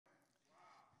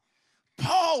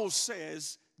Paul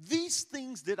says, these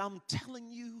things that I'm telling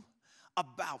you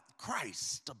about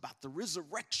Christ, about the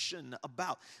resurrection,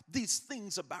 about these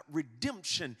things about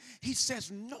redemption, he says,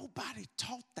 nobody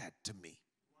taught that to me.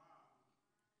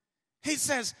 He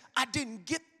says, I didn't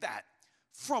get that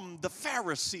from the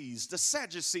Pharisees, the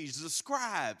Sadducees, the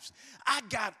scribes. I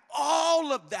got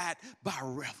all of that by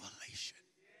revelation.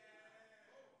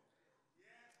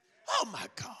 Oh my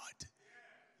God.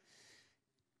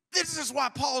 This is why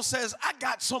Paul says, I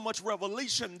got so much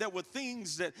revelation. There were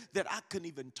things that I couldn't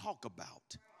even talk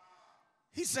about.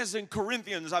 He says in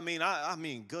Corinthians, I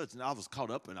mean, good. I was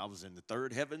caught up and I was in the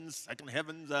third heavens, second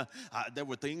heavens. There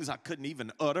were things I couldn't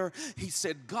even utter. He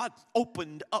said, God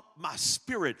opened up my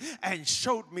spirit and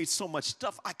showed me so much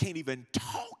stuff I can't even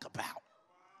talk about.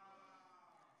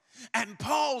 And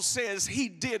Paul says he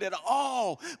did it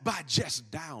all by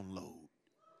just download.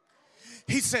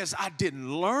 He says, I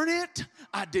didn't learn it.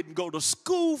 I didn't go to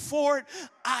school for it.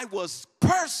 I was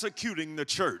persecuting the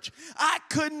church. I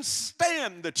couldn't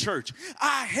stand the church.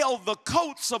 I held the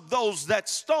coats of those that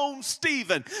stoned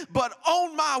Stephen. But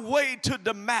on my way to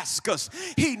Damascus,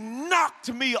 he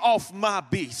knocked me off my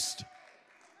beast.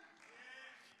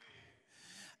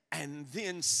 And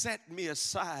then set me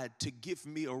aside to give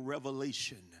me a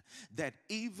revelation that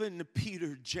even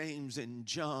Peter, James, and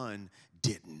John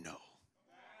didn't know.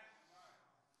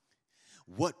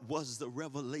 What was the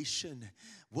revelation?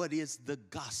 What is the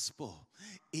gospel?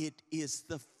 It is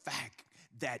the fact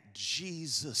that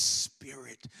Jesus'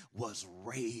 spirit was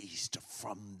raised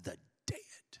from the dead.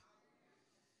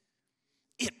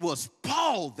 It was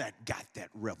Paul that got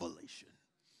that revelation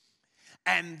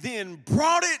and then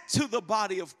brought it to the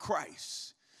body of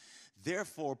Christ.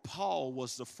 Therefore, Paul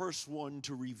was the first one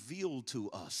to reveal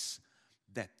to us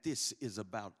that this is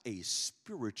about a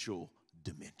spiritual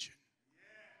dimension.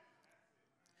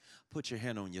 Put your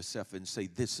hand on yourself and say,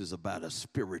 this is about a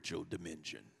spiritual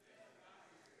dimension.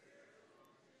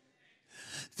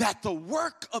 That the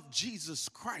work of Jesus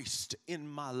Christ in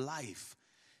my life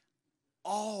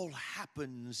all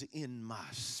happens in my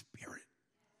spirit.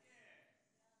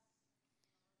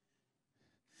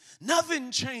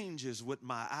 Nothing changes with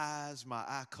my eyes, my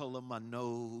eye color, my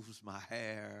nose, my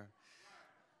hair.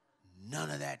 None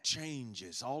of that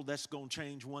changes. All that's going to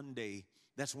change one day.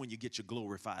 That's when you get your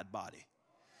glorified body.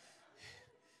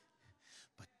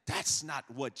 That's not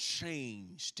what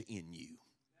changed in you.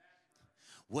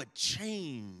 What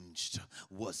changed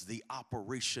was the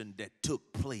operation that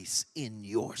took place in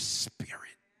your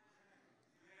spirit.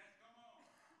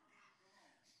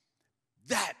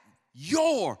 That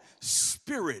your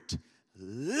spirit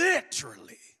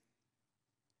literally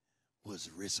was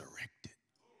resurrected.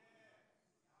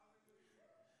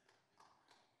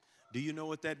 Do you know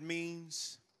what that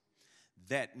means?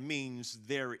 That means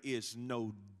there is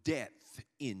no death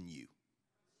in you.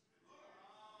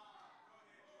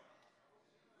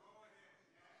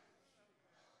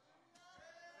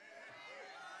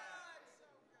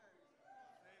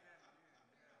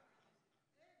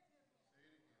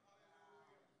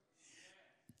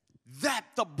 That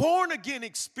the born again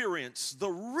experience, the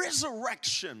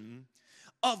resurrection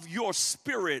of your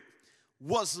spirit,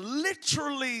 was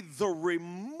literally the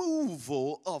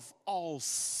removal of all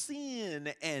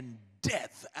sin and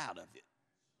death out of it.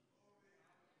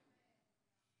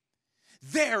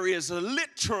 There is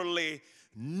literally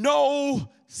no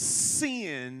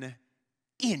sin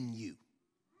in you.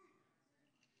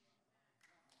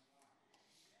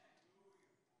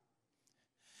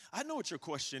 I know what your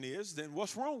question is. Then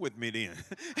what's wrong with me then?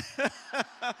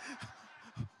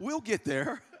 We'll get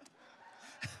there.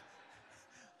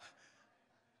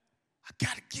 I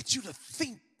got to get you to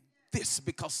think this,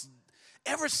 because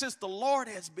ever since the Lord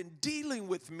has been dealing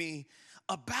with me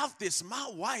about this, my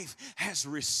wife has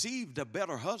received a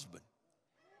better husband.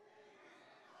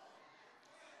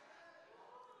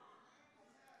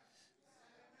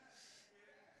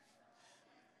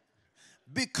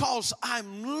 Because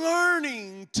I'm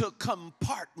learning to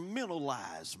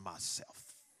compartmentalize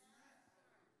myself.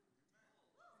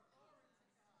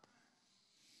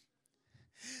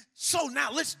 So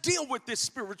now let's deal with this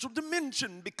spiritual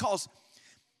dimension, because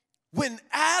when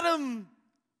Adam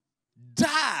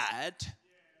died,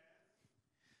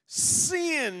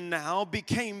 sin now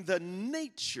became the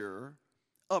nature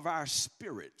of our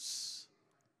spirits.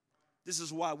 This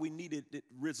is why we needed it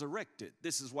resurrected.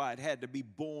 This is why it had to be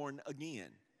born again.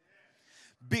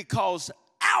 Because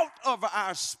out of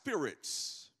our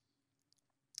spirits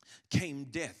came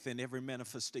death and every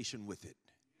manifestation with it.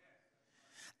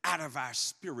 Out of our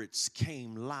spirits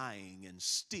came lying and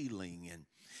stealing. And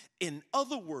in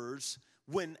other words,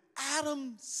 when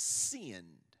Adam sinned,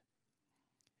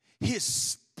 his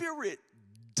spirit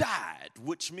died,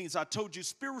 which means I told you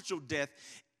spiritual death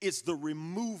is the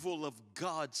removal of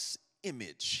God's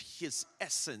image, his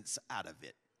essence out of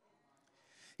it.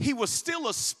 He was still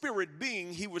a spirit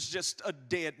being. He was just a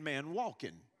dead man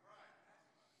walking.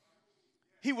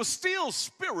 He was still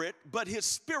spirit, but his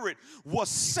spirit was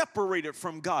separated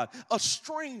from God,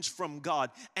 estranged from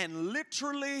God. And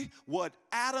literally what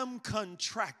Adam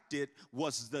contracted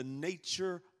was the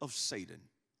nature of Satan.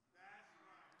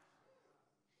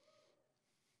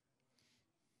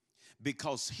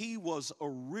 Because he was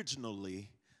originally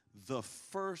the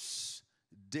first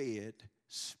dead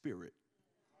spirit.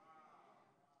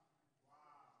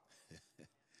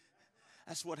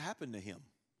 That's what happened to him.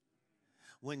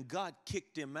 When God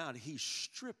kicked him out, he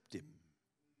stripped him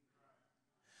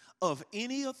of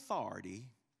any authority.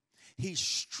 He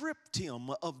stripped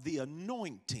him of the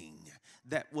anointing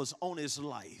that was on his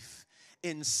life.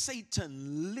 And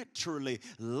Satan literally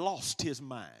lost his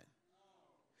mind.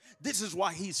 This is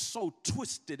why he's so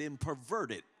twisted and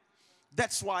perverted.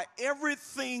 That's why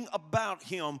everything about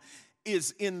him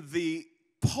is in the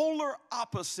polar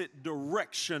opposite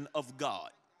direction of God.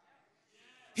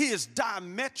 He is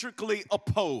diametrically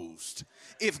opposed.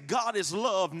 If God is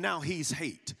love, now he's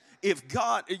hate. If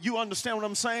God, you understand what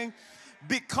I'm saying?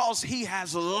 Because he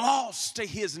has lost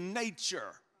his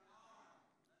nature.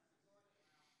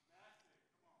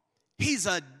 He's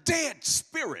a dead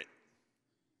spirit.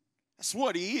 That's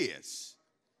what he is.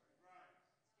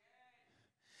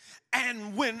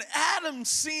 And when Adam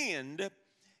sinned,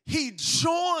 he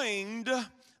joined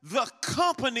the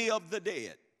company of the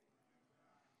dead.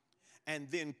 And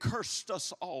then cursed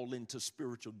us all into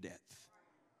spiritual death.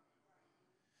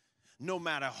 No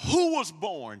matter who was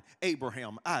born,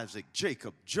 Abraham, Isaac,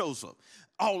 Jacob, Joseph,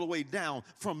 all the way down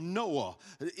from Noah.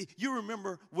 You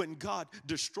remember when God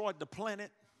destroyed the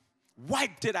planet?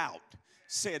 Wiped it out.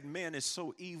 Said, man is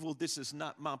so evil, this is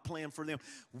not my plan for them.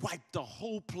 Wiped the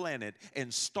whole planet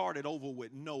and started over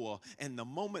with Noah. And the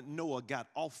moment Noah got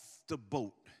off the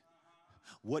boat,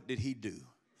 what did he do?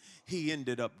 He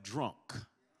ended up drunk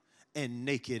and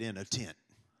naked in a tent.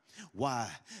 Why?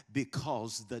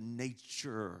 Because the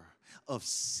nature of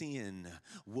sin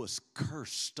was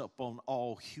cursed upon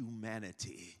all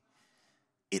humanity.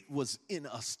 It was in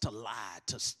us to lie,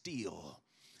 to steal.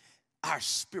 Our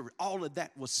spirit, all of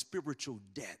that was spiritual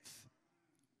death.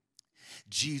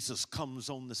 Jesus comes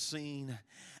on the scene,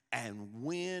 and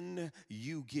when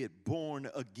you get born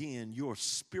again, your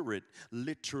spirit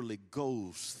literally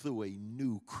goes through a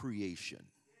new creation.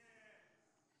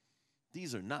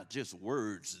 These are not just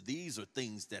words. These are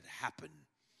things that happen.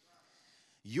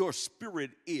 Your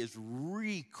spirit is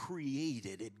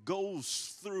recreated. It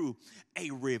goes through a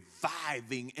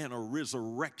reviving and a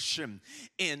resurrection.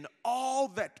 And all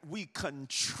that we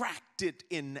contracted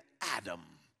in Adam,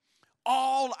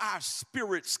 all our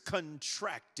spirits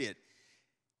contracted,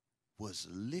 was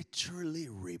literally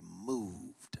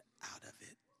removed out of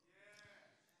it.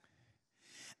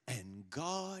 And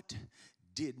God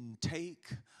didn't take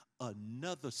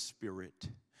another spirit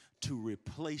to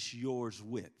replace yours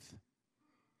with.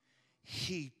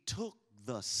 He took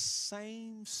the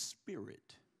same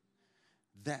spirit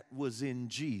that was in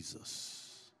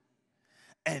Jesus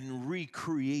and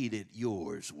recreated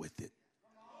yours with it.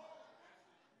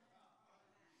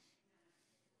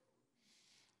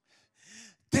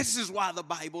 This is why the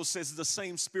Bible says the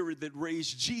same spirit that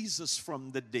raised Jesus from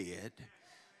the dead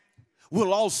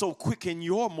will also quicken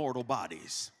your mortal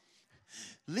bodies.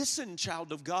 Listen,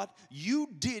 child of God, you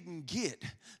didn't get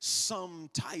some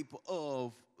type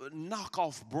of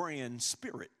knockoff brand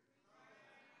spirit.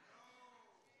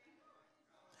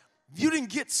 You didn't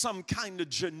get some kind of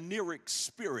generic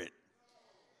spirit.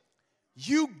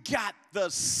 You got the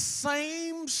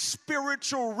same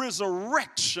spiritual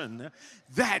resurrection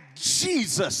that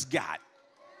Jesus got.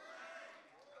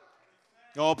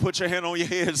 Oh, put your hand on your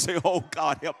head and say, oh,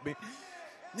 God, help me.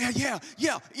 Yeah.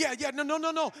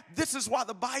 No. This is why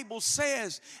the Bible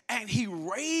says, and he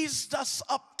raised us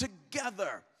up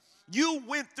together. You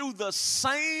went through the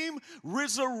same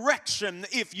resurrection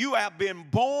if you have been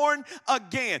born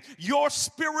again. Your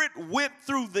spirit went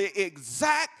through the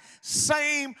exact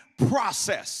same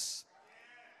process.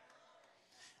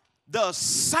 The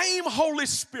same Holy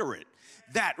Spirit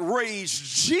that raised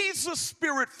Jesus'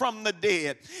 spirit from the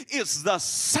dead is the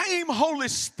same Holy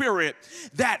Spirit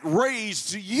that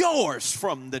raised yours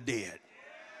from the dead.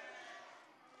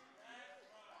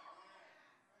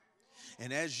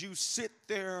 And as you sit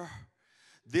there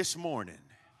this morning,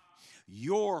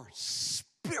 your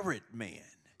spirit man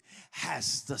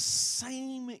has the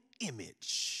same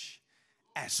image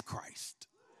as Christ.